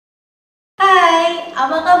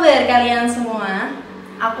apa kabar kalian semua?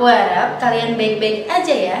 Aku harap kalian baik-baik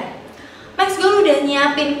aja ya. Max Gol udah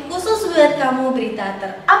nyiapin khusus buat kamu berita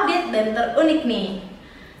terupdate dan terunik nih.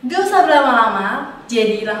 Gak usah berlama-lama,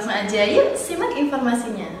 jadi langsung aja yuk simak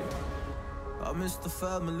informasinya. I miss the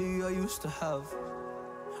family I used to have.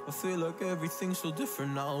 I feel like everything's so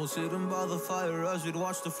different now. Sitting by the fire as we'd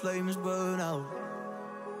watch the flames burn out.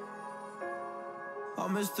 I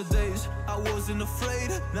miss the days I wasn't afraid.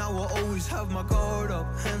 Now I always have my guard up.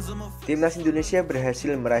 Hands on my... Timnas Indonesia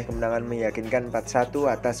berhasil meraih kemenangan meyakinkan 4-1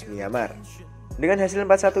 atas Myanmar. Dengan hasil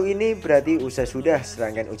 4-1 ini berarti usai sudah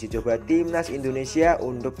serangkaian uji coba Timnas Indonesia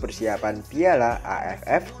untuk persiapan Piala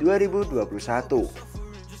AFF 2021.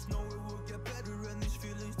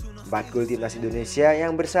 4 gol Timnas Indonesia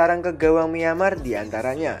yang bersarang ke gawang Myanmar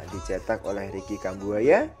diantaranya dicetak oleh Ricky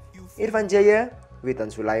Kambuaya, Irfan Jaya,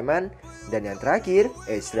 Witan Sulaiman, dan yang terakhir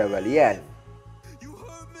Ezra Walian.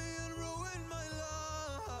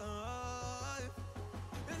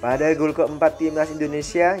 Pada gol keempat Timnas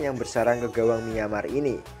Indonesia yang bersarang ke gawang Myanmar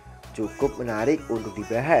ini cukup menarik untuk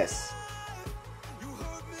dibahas.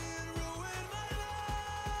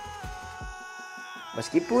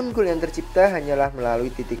 Meskipun gol yang tercipta hanyalah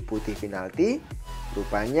melalui titik putih penalti,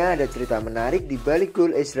 rupanya ada cerita menarik di balik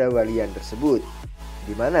gol Ezra Walian tersebut,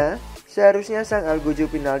 di mana seharusnya sang algojo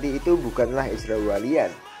penalti itu bukanlah Ezra Walian,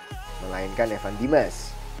 melainkan Evan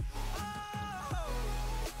Dimas.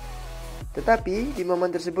 Tetapi di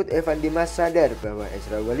momen tersebut Evan Dimas sadar bahwa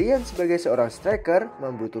Ezra Walian sebagai seorang striker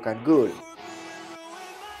membutuhkan gol.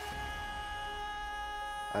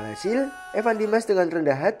 Alhasil, Evan Dimas dengan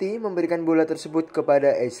rendah hati memberikan bola tersebut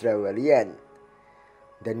kepada Ezra Walian.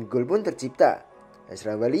 Dan gol pun tercipta.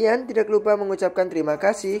 Ezra Walian tidak lupa mengucapkan terima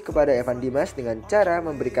kasih kepada Evan Dimas dengan cara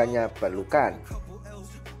memberikannya pelukan.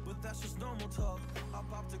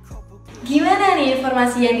 Gimana nih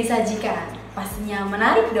informasi yang disajikan? Pastinya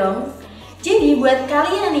menarik dong. Jadi buat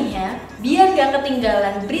kalian nih ya, biar gak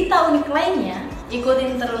ketinggalan berita unik lainnya,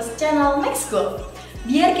 ikutin terus channel Max Gol,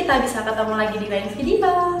 biar kita bisa ketemu lagi di lain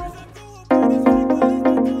video.